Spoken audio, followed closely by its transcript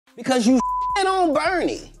Because you on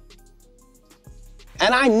Bernie.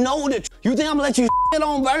 And I know that you think I'm gonna let you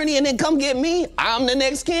on Bernie and then come get me? I'm the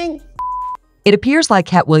next king? It appears like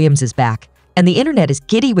Katt Williams is back, and the internet is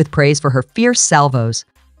giddy with praise for her fierce salvos.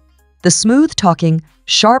 The smooth-talking,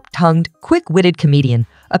 sharp-tongued, quick-witted comedian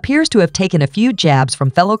appears to have taken a few jabs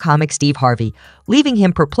from fellow comic Steve Harvey, leaving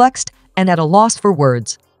him perplexed and at a loss for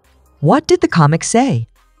words. What did the comic say?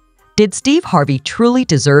 Did Steve Harvey truly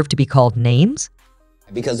deserve to be called names?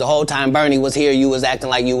 Because the whole time Bernie was here, you was acting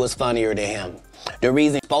like you was funnier than him. The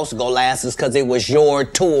reason it's supposed to go last is because it was your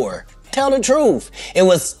tour. Tell the truth. It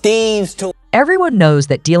was Steve's tour. Everyone knows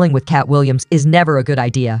that dealing with Katt Williams is never a good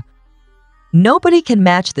idea. Nobody can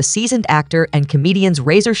match the seasoned actor and comedian's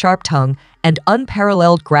razor-sharp tongue and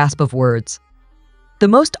unparalleled grasp of words. The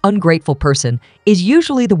most ungrateful person is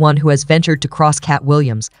usually the one who has ventured to cross Katt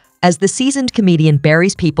Williams, as the seasoned comedian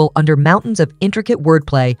buries people under mountains of intricate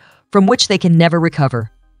wordplay from which they can never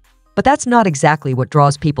recover. But that's not exactly what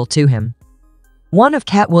draws people to him. One of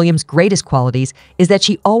Katt Williams' greatest qualities is that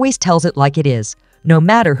she always tells it like it is, no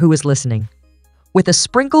matter who is listening. With a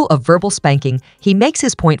sprinkle of verbal spanking, he makes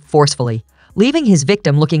his point forcefully, leaving his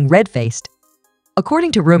victim looking red-faced.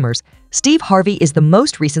 According to rumors, Steve Harvey is the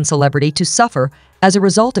most recent celebrity to suffer as a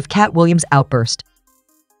result of Katt Williams' outburst.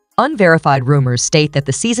 Unverified rumors state that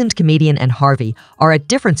the seasoned comedian and Harvey are at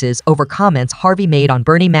differences over comments Harvey made on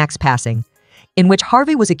Bernie Mac's passing, in which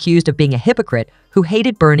Harvey was accused of being a hypocrite who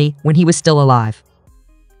hated Bernie when he was still alive.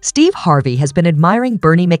 Steve Harvey has been admiring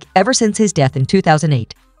Bernie Mac ever since his death in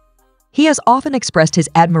 2008. He has often expressed his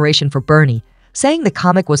admiration for Bernie, saying the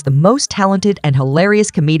comic was the most talented and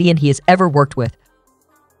hilarious comedian he has ever worked with.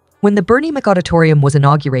 When the Bernie Mac Auditorium was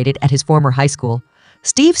inaugurated at his former high school,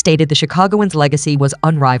 Steve stated the Chicagoan's legacy was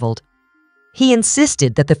unrivaled. He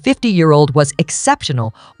insisted that the 50-year-old was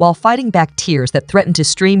exceptional while fighting back tears that threatened to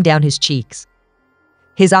stream down his cheeks.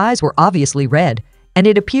 His eyes were obviously red, and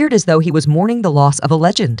it appeared as though he was mourning the loss of a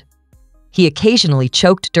legend. He occasionally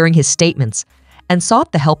choked during his statements and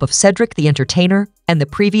sought the help of Cedric the Entertainer and the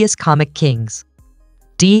previous comic kings,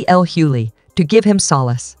 D.L. Hewley, to give him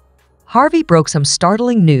solace. Harvey broke some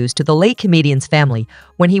startling news to the late comedian's family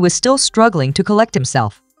when he was still struggling to collect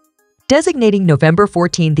himself. Designating November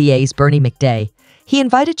 14 the A's Bernie Mac Day, he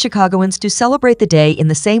invited Chicagoans to celebrate the day in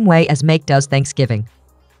the same way as Mac does Thanksgiving.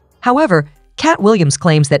 However, Katt Williams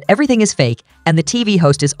claims that everything is fake and the TV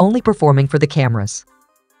host is only performing for the cameras.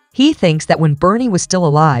 He thinks that when Bernie was still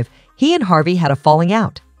alive, he and Harvey had a falling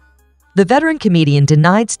out. The veteran comedian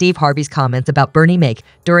denied Steve Harvey's comments about Bernie Mac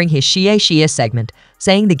during his Shia segment,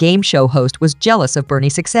 saying the game show host was jealous of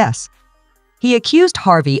Bernie's success. He accused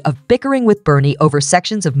Harvey of bickering with Bernie over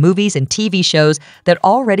sections of movies and TV shows that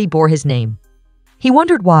already bore his name. He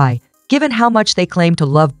wondered why, given how much they claimed to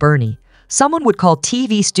love Bernie, someone would call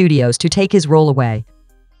TV studios to take his role away.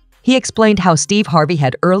 He explained how Steve Harvey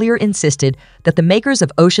had earlier insisted that the makers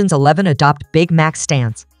of Ocean's 11 adopt Big Mac's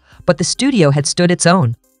stance, but the studio had stood its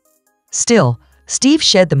own. Still, Steve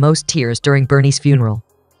shed the most tears during Bernie's funeral.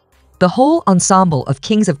 The whole ensemble of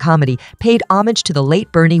Kings of Comedy paid homage to the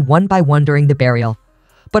late Bernie one by one during the burial,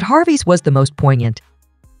 but Harvey's was the most poignant.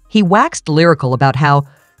 He waxed lyrical about how,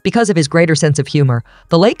 because of his greater sense of humor,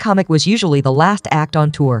 the late comic was usually the last act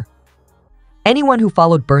on tour. Anyone who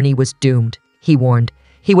followed Bernie was doomed, he warned.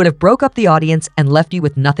 He would have broke up the audience and left you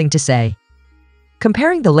with nothing to say.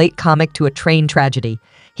 Comparing the late comic to a train tragedy,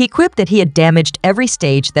 he quipped that he had damaged every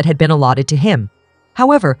stage that had been allotted to him.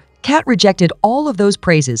 However, Katt rejected all of those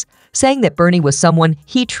praises, saying that Bernie was someone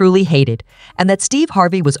he truly hated and that Steve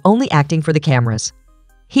Harvey was only acting for the cameras.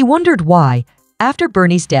 He wondered why, after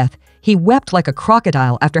Bernie's death, he wept like a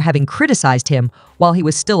crocodile after having criticized him while he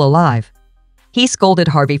was still alive. He scolded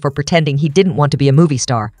Harvey for pretending he didn't want to be a movie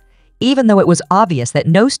star, even though it was obvious that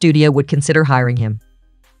no studio would consider hiring him.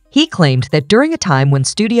 He claimed that during a time when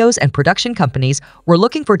studios and production companies were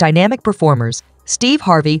looking for dynamic performers, Steve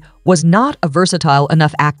Harvey was not a versatile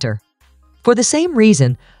enough actor. For the same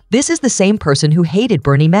reason, this is the same person who hated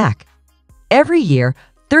Bernie Mac. Every year,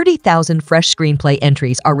 30,000 fresh screenplay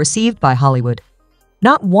entries are received by Hollywood.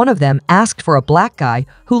 Not one of them asked for a black guy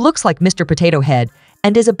who looks like Mr. Potato Head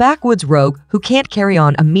and is a backwoods rogue who can't carry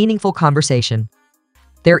on a meaningful conversation.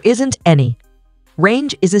 There isn't any.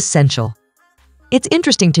 Range is essential. It's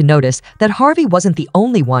interesting to notice that Harvey wasn't the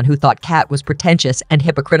only one who thought Katt was pretentious and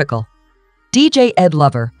hypocritical. DJ Ed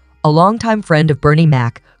Lover, a longtime friend of Bernie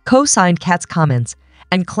Mac, co-signed Katt's comments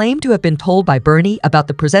and claimed to have been told by Bernie about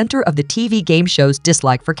the presenter of the TV game show's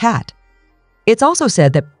dislike for Katt. It's also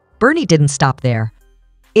said that Bernie didn't stop there.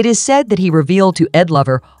 It is said that he revealed to Ed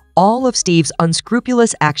Lover all of Steve's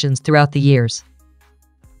unscrupulous actions throughout the years.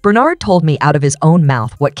 Bernard told me out of his own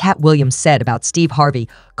mouth what Katt Williams said about Steve Harvey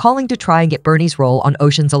calling to try and get Bernie's role on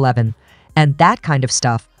Ocean's 11. And that kind of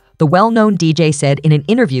stuff, the well-known DJ said in an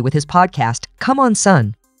interview with his podcast, Come On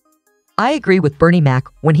Son. I agree with Bernie Mac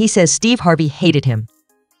when he says Steve Harvey hated him.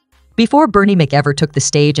 Before Bernie Mac ever took the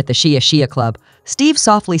stage at the Shia Club, Steve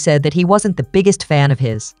softly said that he wasn't the biggest fan of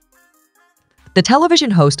his. The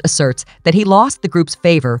television host asserts that he lost the group's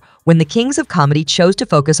favor when the kings of comedy chose to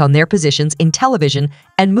focus on their positions in television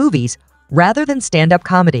and movies rather than stand-up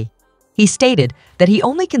comedy. He stated that he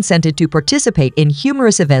only consented to participate in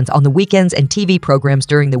humorous events on the weekends and TV programs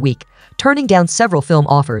during the week, turning down several film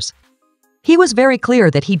offers. He was very clear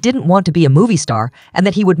that he didn't want to be a movie star and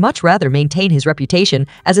that he would much rather maintain his reputation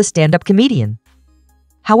as a stand-up comedian.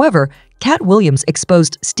 However, Katt Williams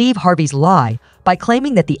exposed Steve Harvey's lie by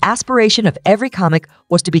claiming that the aspiration of every comic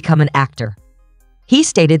was to become an actor. He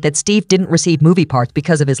stated that Steve didn't receive movie parts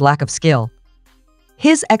because of his lack of skill.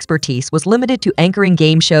 His expertise was limited to anchoring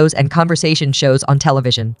game shows and conversation shows on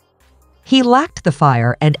television. He lacked the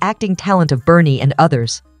fire and acting talent of Bernie and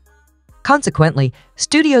others. Consequently,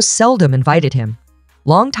 studios seldom invited him.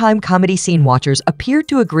 Longtime comedy scene watchers appeared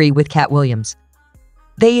to agree with Katt Williams.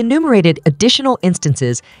 They enumerated additional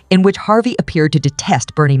instances in which Harvey appeared to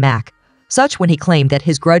detest Bernie Mac, such when he claimed that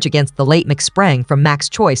his grudge against the late Mac sprang from Mac's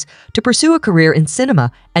choice to pursue a career in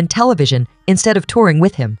cinema and television instead of touring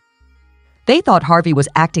with him. They thought Harvey was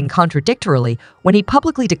acting contradictorily when he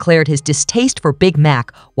publicly declared his distaste for Big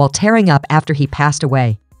Mac while tearing up after he passed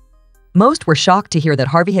away. Most were shocked to hear that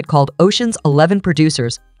Harvey had called Ocean's 11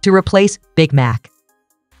 producers to replace Big Mac.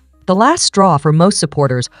 The last straw for most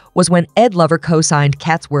supporters was when Ed Lover co-signed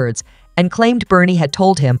Katt's words and claimed Bernie had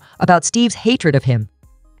told him about Steve's hatred of him.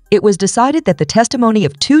 It was decided that the testimony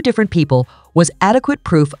of two different people was adequate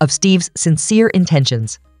proof of Steve's sincere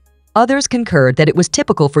intentions. Others concurred that it was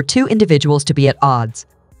typical for two individuals to be at odds.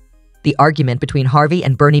 The argument between Harvey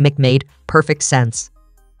and Bernie Mac made perfect sense.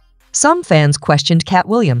 Some fans questioned Katt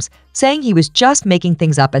Williams, saying he was just making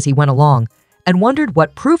things up as he went along, and wondered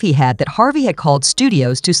what proof he had that Harvey had called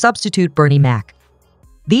studios to substitute Bernie Mac.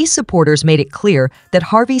 These supporters made it clear that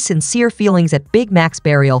Harvey's sincere feelings at Big Mac's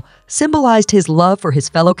burial symbolized his love for his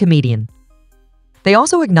fellow comedian. They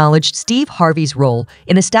also acknowledged Steve Harvey's role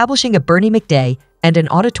in establishing a Bernie Mac Day and an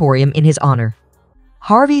auditorium in his honor.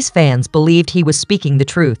 Harvey's fans believed he was speaking the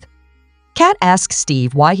truth. Katt asked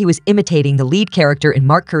Steve why he was imitating the lead character in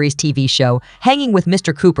Mark Curry's TV show, Hanging with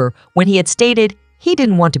Mr. Cooper, when he had stated he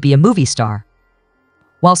didn't want to be a movie star.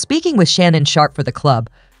 While speaking with Shannon Sharpe for the club,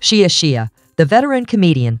 Shia, the veteran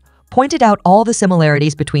comedian, pointed out all the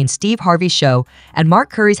similarities between Steve Harvey's show and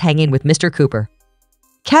Mark Curry's Hanging with Mr. Cooper.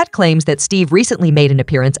 Katt claims that Steve recently made an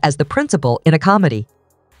appearance as the principal in a comedy.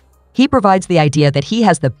 He provides the idea that he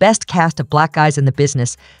has the best cast of black guys in the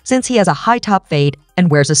business since he has a high-top fade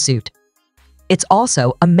and wears a suit. It's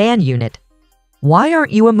also a man unit. Why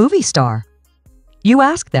aren't you a movie star? You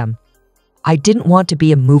ask them. I didn't want to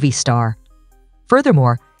be a movie star.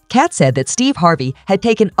 Furthermore, Katt said that Steve Harvey had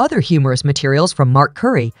taken other humorous materials from Mark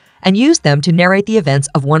Curry and used them to narrate the events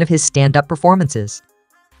of one of his stand-up performances.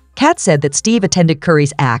 Katt said that Steve attended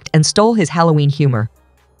Curry's act and stole his Halloween humor.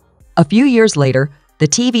 A few years later, the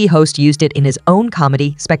TV host used it in his own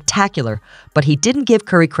comedy, Spectacular, but he didn't give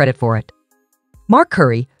Curry credit for it. Mark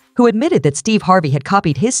Curry, who admitted that Steve Harvey had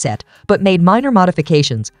copied his set but made minor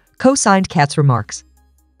modifications, co-signed Katt's remarks.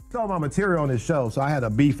 Saw my material on his show, so I had a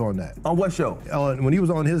beef on that. On what show? When he was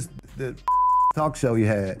on the talk show he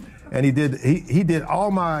had, and he did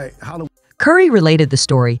all my Halloween. Curry related the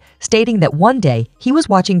story, stating that one day he was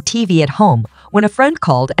watching TV at home when a friend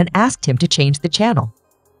called and asked him to change the channel.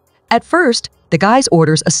 At first, the guy's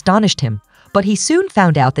orders astonished him, but he soon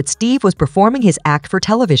found out that Steve was performing his act for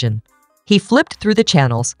television. He flipped through the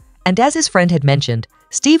channels, and as his friend had mentioned,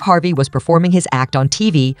 Steve Harvey was performing his act on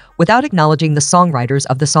TV without acknowledging the songwriters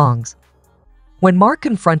of the songs. When Mark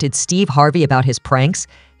confronted Steve Harvey about his pranks,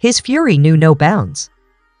 his fury knew no bounds.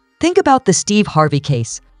 Think about the Steve Harvey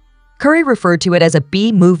case. Curry referred to it as a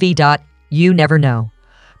B-movie. You never know.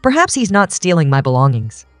 Perhaps he's not stealing my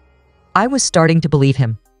belongings. I was starting to believe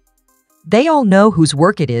him. They all know whose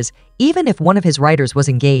work it is, even if one of his writers was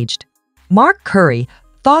engaged. Mark Curry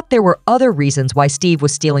thought there were other reasons why Steve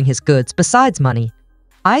was stealing his goods besides money.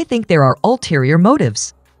 I think there are ulterior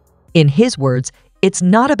motives. In his words, it's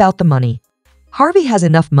not about the money. Harvey has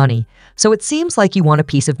enough money, so it seems like you want a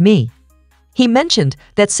piece of me. He mentioned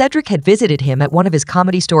that Cedric had visited him at one of his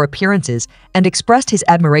Comedy Store appearances and expressed his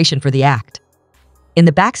admiration for the act. In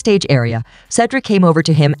the backstage area, Cedric came over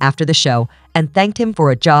to him after the show and thanked him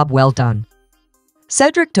for a job well done.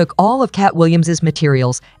 Cedric took all of Katt Williams'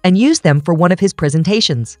 materials and used them for one of his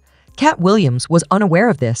presentations. Katt Williams was unaware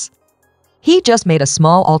of this. He just made a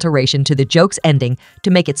small alteration to the joke's ending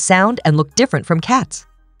to make it sound and look different from Katt's.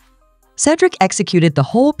 Cedric executed the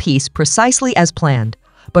whole piece precisely as planned,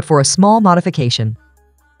 but for a small modification.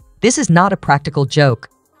 This is not a practical joke.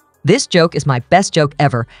 This joke is my best joke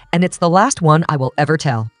ever, and it's the last one I will ever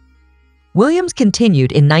tell. Williams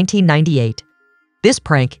continued in 1998. This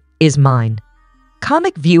prank is mine.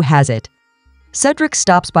 Comic View has it. Cedric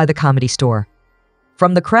stops by the Comedy Store.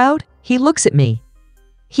 From the crowd, he looks at me.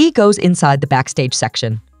 He goes inside the backstage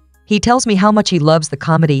section. He tells me how much he loves the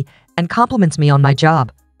comedy and compliments me on my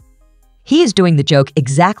job. He is doing the joke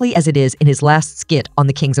exactly as it is in his last skit on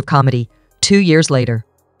The Kings of Comedy, 2 years later.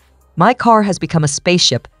 My car has become a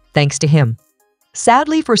spaceship thanks to him.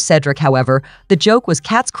 Sadly for Cedric, however, the joke was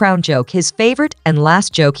Katt's crown joke, his favorite and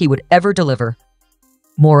last joke he would ever deliver.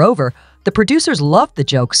 Moreover, the producers loved the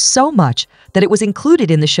joke so much that it was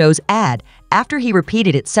included in the show's ad after he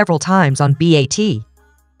repeated it several times on BAT.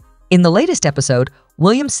 In the latest episode,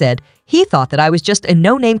 Williams said he thought that I was just a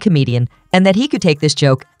no-name comedian and that he could take this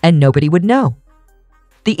joke and nobody would know.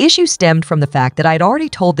 The issue stemmed from the fact that I had already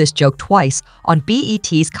told this joke twice on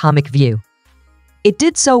BET's Comic View. It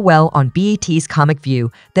did so well on BET's Comic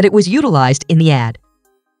View that it was utilized in the ad.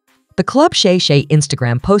 The Club Shay Shay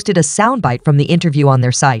Instagram posted a soundbite from the interview on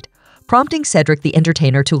their site, prompting Cedric the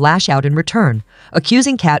Entertainer to lash out in return,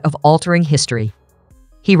 accusing Katt of altering history.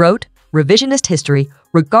 He wrote, "Revisionist history,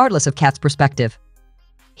 regardless of Katt's perspective."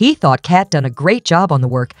 He thought Katt done a great job on the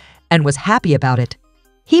work and was happy about it.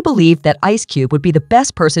 He believed that Ice Cube would be the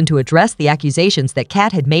best person to address the accusations that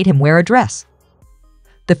Katt had made him wear a dress.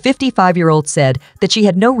 The 55-year-old said that she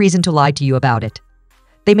had no reason to lie to you about it.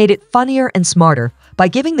 They made it funnier and smarter by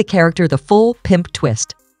giving the character the full pimp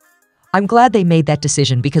twist. I'm glad they made that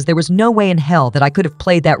decision because there was no way in hell that I could have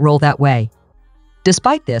played that role that way.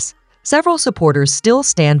 Despite this, several supporters still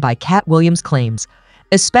stand by Katt Williams' claims,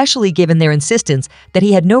 especially given their insistence that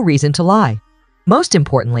he had no reason to lie. Most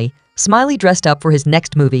importantly, Smiley dressed up for his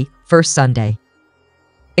next movie, First Sunday,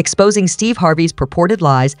 exposing Steve Harvey's purported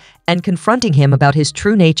lies and confronting him about his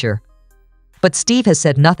true nature. But Steve has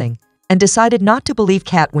said nothing and decided not to believe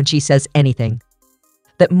Katt when she says anything.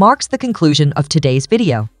 That marks the conclusion of today's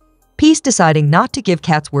video. Peace deciding not to give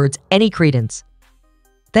Katt's words any credence.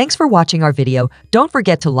 Thanks for watching our video. Don't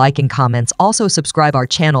forget to like and comments. Also subscribe our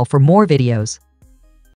channel for more videos.